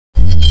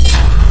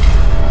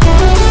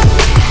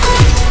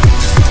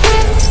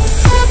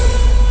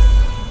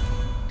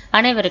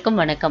அனைவருக்கும்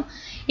வணக்கம்.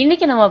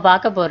 இன்னைக்கு நம்ம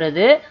பார்க்க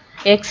போறது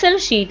எக்ஸல்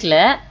ஷீட்ல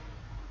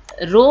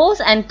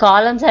ரோஸ் அண்ட்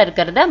காலம்ஸா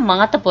இருக்கிறத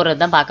மாத்த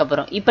போறது தான் பார்க்க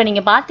போறோம். இப்போ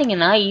நீங்க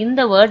பாத்தீங்கன்னா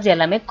இந்த வேர்ட்ஸ்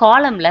எல்லாமே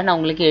காலம்ல நான்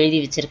உங்களுக்கு எழுதி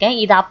வச்சிருக்கேன்.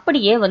 இது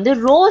அப்படியே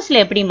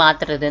ரோஸ்ல எப்படி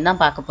மாத்துறதுன்னு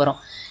தான் பார்க்க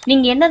போறோம்.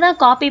 நீங்க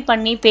என்னதான் காப்பி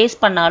பண்ணி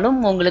பேஸ்ட் பண்ணாலும்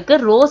உங்களுக்கு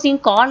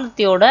ரோஸின்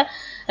காலத்தோட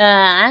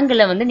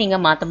ஆங்கிளை நீங்க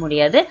மாற்ற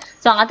முடியாது.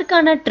 ஸோ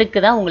அதுக்கான ட்ரிக்கு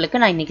தான் உங்களுக்கு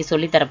நான் இன்னைக்கு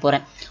சொல்லி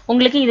தரப்போறேன்.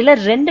 உங்களுக்கு இதுல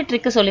 2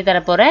 ட்ரிக்கு சொல்லி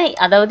தரப்போறேன்.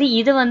 அதாவது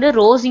இது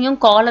ரோஸையும்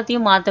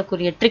காலத்தையும்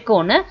மாற்றக்கூடிய ட்ரிக்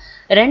ஒன்று.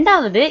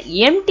 ரெண்டாவது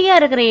எம்டியா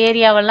இருக்கிற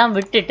ஏரியாவெல்லாம்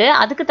விட்டுட்டு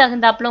அதுக்கு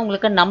தகுந்தாப்புல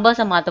உங்களுக்கு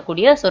நம்பர்ஸை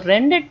மாற்றக்கூடிய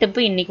 2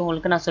 டிப்பு இன்னைக்கு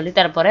உங்களுக்கு நான் சொல்லி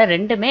தரப்போறேன்.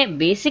 ரெண்டுமே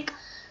பேசிக்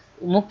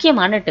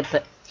முக்கியமான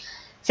டிப்பு.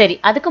 சரி,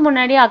 அதுக்கு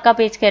முன்னாடி அக்கா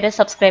பேஜ் கேரை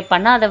சப்ஸ்கிரைப்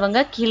பண்ணாதவங்க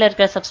கீழே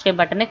இருக்கிற சப்ஸ்கிரைப்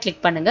பட்டனை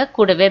கிளிக் பண்ணுங்க.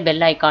 கூடவே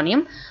பெல்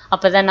ஐக்கானையும்,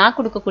 அப்போதான் நான்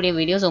கொடுக்கக்கூடிய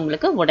வீடியோஸ்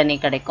உங்களுக்கு உடனே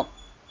கிடைக்கும்.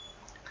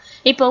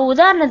 இப்போ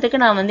உதாரணத்துக்கு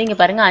நான் இங்கே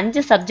பாருங்க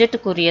 5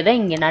 சப்ஜெக்டுக்குரியதை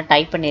இங்கே நான்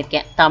டைப்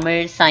பண்ணியிருக்கேன்.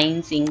 Tamil,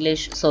 science,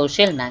 English,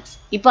 social, maths.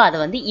 இப்போ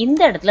அதை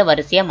இந்த இடத்துல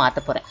வரிசையாக மாற்ற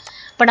போகிறேன்.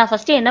 இப்போ நான்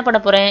ஃபஸ்ட்டு என்ன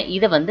பண்ண போகிறேன்,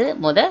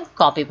 இதை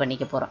காப்பி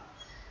பண்ணிக்க போகிறோம்.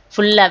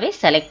 ஃபுல்லாகவே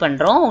செலக்ட்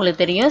பண்ணுறோம்.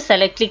 உங்களுக்கு தெரியும்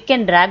கிளிக்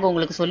அண்ட் ட்ராக்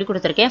உங்களுக்கு சொல்லி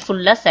கொடுத்துருக்கேன்.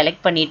 ஃபுல்லாக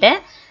செலக்ட் பண்ணிவிட்டேன்.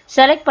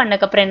 செலக்ட்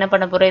பண்ணக்கப்புறம் என்ன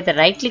பண்ண போகிறோம், இதை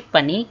ரைட் கிளிக்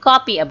பண்ணி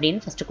காப்பி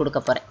அப்படின்னு ஃபஸ்ட்டு கொடுக்க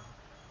போகிறேன்.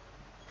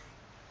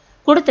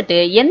 கொடுத்துட்டு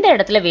எந்த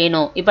இடத்துல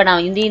வேணும், இப்போ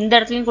நான் இந்த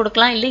இடத்துலையும்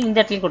கொடுக்கலாம், இல்லை இந்த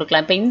இடத்துலையும்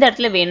கொடுக்கலாம். இப்போ இந்த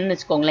இடத்துல வேணும்னு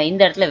வச்சுக்கோங்களேன்.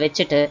 இந்த இடத்துல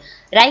வச்சுட்டு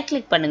ரைட்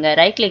கிளிக் பண்ணுங்கள்.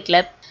 ரைட்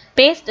கிளிக்கில்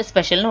பேஸ்ட்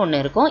ஸ்பெஷல்னு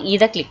ஒன்று இருக்கும்,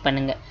 இதை கிளிக்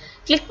பண்ணுங்கள்.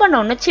 கிளிக் பண்ண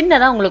உடனே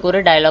சின்னதாக உங்களுக்கு ஒரு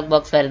டயலாக்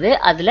பாக்ஸ் வருது.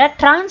 அதில்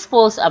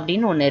டிரான்ஸ்போஸ்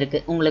அப்படின்னு ஒன்று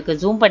இருக்குது. உங்களுக்கு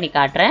ஜூம் பண்ணி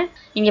காட்டுறேன்.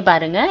 இங்கே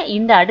பாருங்கள்,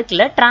 இந்த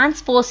அடுக்கில்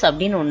டிரான்ஸ்போஸ்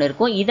அப்படின்னு ஒன்று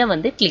இருக்கும்.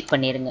 இதை கிளிக்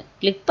பண்ணிடுங்க.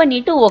 கிளிக்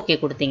பண்ணிவிட்டு ஓகே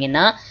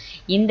கொடுத்தீங்கன்னா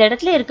இந்த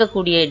இடத்துல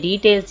இருக்கக்கூடிய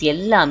டீட்டெயில்ஸ்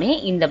எல்லாமே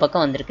இந்த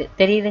பக்கம் வந்திருக்கு.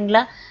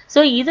 தெரியுதுங்களா? ஸோ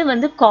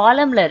இது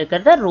காலமில்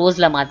இருக்கிறத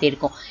ரோஸில்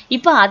மாற்றிருக்கோம்.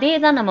 இப்போ அதே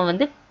தான்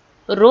நம்ம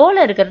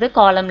ரோவில் இருக்கிறது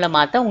காலமில்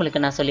மாற்ற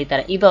உங்களுக்கு நான்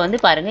சொல்லித்தரேன். இப்போ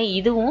பாருங்கள்,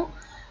 இதுவும்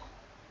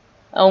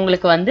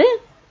உங்களுக்கு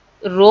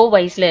ரோ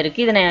வைஸில்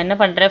இருக்குது. இதை நான் என்ன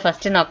பண்ணுறேன்,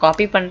 ஃபஸ்ட்டு நான்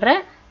காப்பி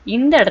பண்ணுறேன்.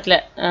 இந்த இடத்துல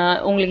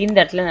உங்களுக்கு இந்த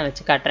இடத்துல நான்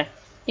வச்சு காட்டுறேன்.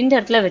 இந்த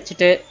இடத்துல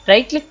வச்சுட்டு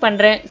ரைட் கிளிக்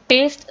பண்ணுறேன்,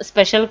 பேஸ்ட்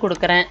ஸ்பெஷல்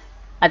கொடுக்குறேன்.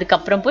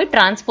 அதுக்கப்புறம் போய்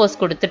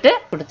டிரான்ஸ்போஸ்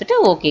கொடுத்துட்டு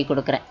ஓகே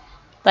கொடுக்குறேன்.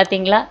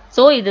 பார்த்தீங்களா?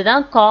 ஸோ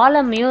இதுதான்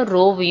காலமையும்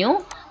ரோவையும்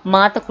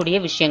மாற்றக்கூடிய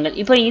விஷயங்கள்.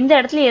 இப்போ இந்த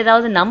இடத்துல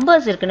ஏதாவது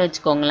நம்பர்ஸ் இருக்குன்னு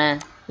வச்சுக்கோங்களேன்.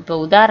 இப்போ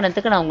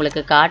உதாரணத்துக்கு நான்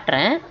உங்களுக்கு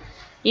காட்டுறேன்.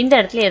 இந்த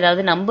இடத்துல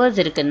ஏதாவது நம்பர்ஸ்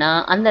இருக்குன்னா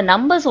அந்த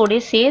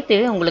நம்பர்ஸோடைய சேர்த்து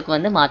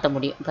உங்களுக்கு மாற்ற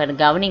முடியும். இப்போ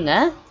கவனிங்க.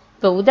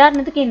 இப்போ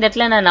உதாரணத்துக்கு இந்த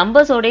இடத்துல நான்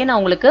நம்பர்ஸோடய நான்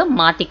உங்களுக்கு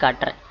மாற்றி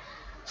காட்டுறேன்.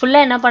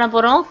 ஃபுல்லாக என்ன பண்ண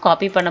போகிறோம்,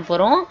 காப்பி பண்ண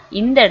போகிறோம்.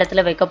 இந்த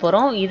இடத்துல வைக்க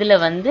போகிறோம்.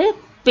 இதில்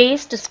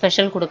பேஸ்ட்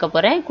ஸ்பெஷல் கொடுக்க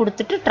போகிறேன்.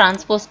 கொடுத்துட்டு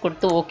டிரான்ஸ்போஸ்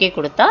கொடுத்து ஓகே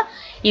கொடுத்தா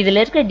இதில்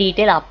இருக்கிற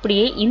டீட்டெயில்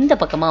அப்படியே இந்த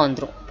பக்கமாக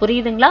வந்துடும்.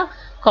 புரியுதுங்களா?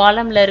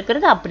 காலமில்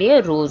இருக்கிறது அப்படியே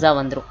ரோஸாக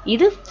வந்துடும்.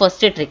 இது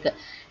ஃபர்ஸ்ட் ட்ரிக்கு.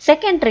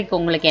 செகண்ட் ட்ரிக்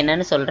உங்களுக்கு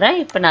என்னன்னு சொல்கிறேன்.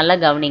 இப்போ நல்லா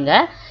கவனிங்க.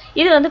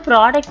 இது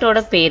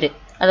ப்ராடக்டோட பேர்,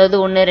 அதாவது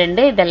 1,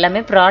 2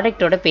 இதெல்லாமே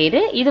ப்ராடக்டோட பேர்.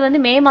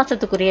 இது மே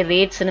மாதத்துக்குரிய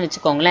ரேட்ஸ்ன்னு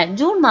வச்சுக்கோங்களேன்.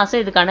 ஜூன்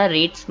மாதம் இதுக்கான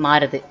ரேட்ஸ்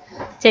மாறுது.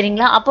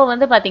 சரிங்களா? அப்போ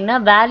பார்த்தீங்கன்னா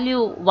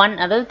வேல்யூ 1,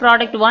 அதாவது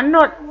ப்ராடக்ட்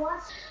 1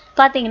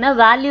 பார்த்தீங்கன்னா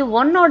வேல்யூ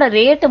 1ஓட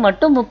ரேட்டு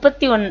மட்டும்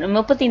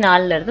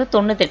 34லேருந்து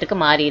 98க்கு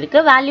மாறி இருக்கு.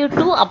 வேல்யூ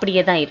 2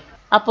 அப்படியே தான் இருக்கு.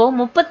 அப்போது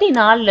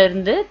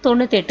 34லேருந்து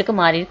 98க்கு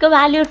மாறி இருக்கு.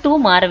 வேல்யூ 2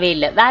 மாறவே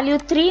இல்லை. வேல்யூ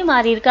 3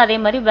 மாறி இருக்கு. அதே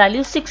மாதிரி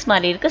வேல்யூ 6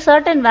 மாறி இருக்கு.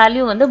 சர்டன்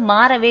வேல்யூ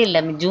மாறவே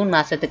இல்லை ஜூன்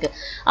மாதத்துக்கு.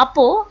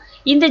 அப்போது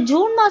இந்த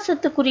ஜூன்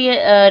மாதத்துக்குரிய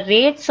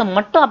ரேட்ஸை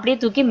மட்டும் அப்படியே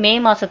தூக்கி மே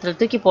மாதத்தில்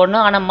தூக்கி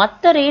போடணும். ஆனால்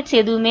மற்ற ரேட்ஸ்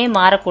எதுவுமே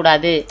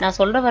மாறக்கூடாது. நான்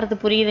சொல்கிற வரது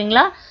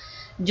புரியுதுங்களா?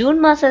 ஜூன்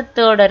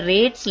மாதத்தோட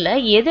ரேட்ஸில்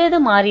எது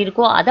மாறி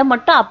இருக்கோ அதை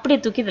மட்டும் அப்படியே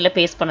தூக்கி இதில்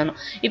பேஸ்ட் பண்ணணும்.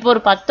 இப்போ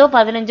ஒரு 10ஓ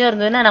 15ஓ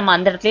இருந்ததுன்னா நம்ம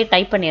அந்த இடத்துலையே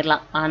டைப்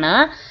பண்ணிடலாம்.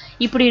 ஆனால்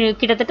இப்படி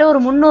கிட்டத்தட்ட ஒரு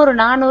 300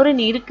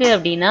 400 இருக்குது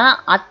அப்படின்னா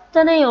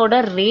அத்தனையோட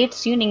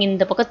ரேட்ஸையும் நீங்கள்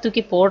இந்த பக்கம்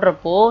தூக்கி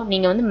போடுறப்போ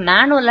நீங்கள்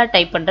மேனுவலாக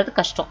டைப் பண்ணுறது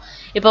கஷ்டம்.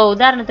 இப்போ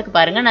உதாரணத்துக்கு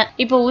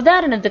பாருங்கள்,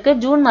 உதாரணத்துக்கு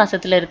ஜூன்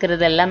மாதத்தில்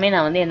இருக்கிறது எல்லாமே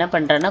நான் என்ன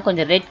பண்ணுறேன்னா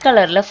கொஞ்சம் ரெட்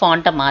கலரில்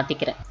ஃபாண்ட்டை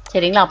மாற்றிக்கிறேன்.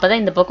 சரிங்களா? அப்போ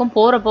தான் இந்த பக்கம்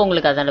போகிறப்போ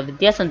உங்களுக்கு அதோட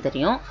வித்தியாசம்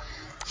தெரியும்.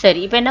 சரி,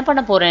 இப்போ என்ன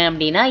பண்ண போகிறேன்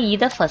அப்படின்னா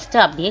இதை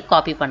ஃபஸ்ட்டு அப்படியே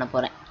காப்பி பண்ண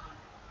போகிறேன்.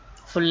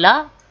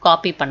 ஃபுல்லாக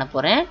காப்பி பண்ண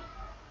போகிறேன்.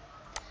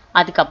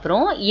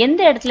 அதுக்கப்புறம் எந்த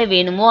இடத்துல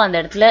வேணுமோ அந்த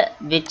இடத்துல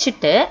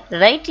வச்சுட்டு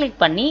ரைட்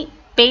கிளிக் பண்ணி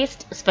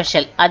பேஸ்ட்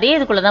ஸ்பெஷல் அதே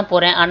இதுக்குள்ளே தான்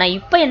போகிறேன். ஆனால்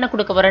இப்போ என்ன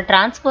கொடுக்க போகிறேன்,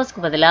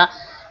 டிரான்ஸ்போஸ்க்கு பதிலாக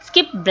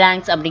ஸ்கிப்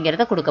பிளாங்க்ஸ்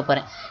அப்படிங்கிறத கொடுக்க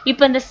போகிறேன்.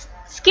 இப்போ இந்த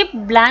ஸ்கிப்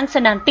பிளாங்க்ஸை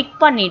நான் டிக்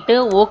பண்ணிவிட்டு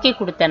ஓகே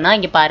கொடுத்தேன்னா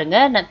இங்கே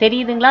பாருங்கள், நான்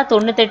தெரியுதுங்களா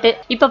 98.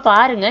 இப்போ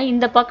பாருங்கள்,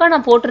 இந்த பக்கம்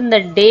நான் போட்டிருந்த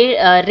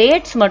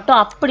ரேட்ஸ் மட்டும்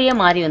அப்படியே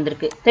மாறி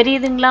வந்திருக்கு.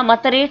 தெரியுதுங்களா?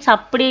 மற்ற ரேட்ஸ்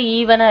அப்படியே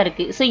ஈவனாக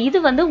இருக்குது. ஸோ இது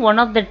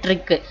one of the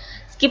trick.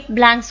 Skip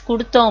blanks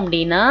கொடுத்தோம்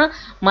அப்படின்னா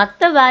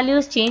மற்ற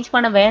வேல்யூஸ் சேஞ்ச்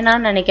பண்ண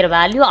வேணாம்னு நினைக்கிற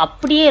வேல்யூ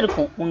அப்படியே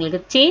இருக்கும். உங்களுக்கு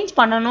சேஞ்ச்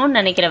பண்ணணும்னு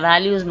நினைக்கிற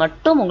வேல்யூஸ்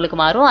மட்டும் உங்களுக்கு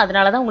மாறும்.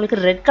 அதனால தான் உங்களுக்கு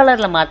ரெட்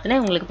கலரில்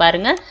மாற்றினேன். உங்களுக்கு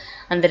பாருங்கள்,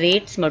 அந்த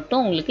ரேட்ஸ்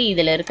மட்டும் உங்களுக்கு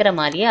இதில் இருக்கிற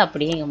மாதிரியே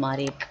அப்படியே இங்கே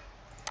மாறி இருக்கு.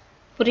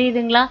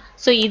 புரியுதுங்களா?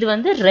 ஸோ இது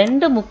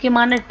 2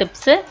 முக்கியமான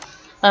டிப்ஸு.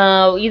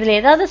 இதில்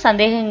ஏதாவது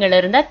சந்தேகங்கள்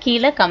இருந்தால்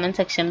கீழே கமெண்ட்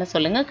செக்ஷனில்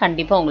சொல்லுங்கள்.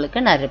 கண்டிப்பாக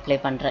உங்களுக்கு நான் ரிப்ளை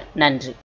பண்ணுறேன். நன்றி.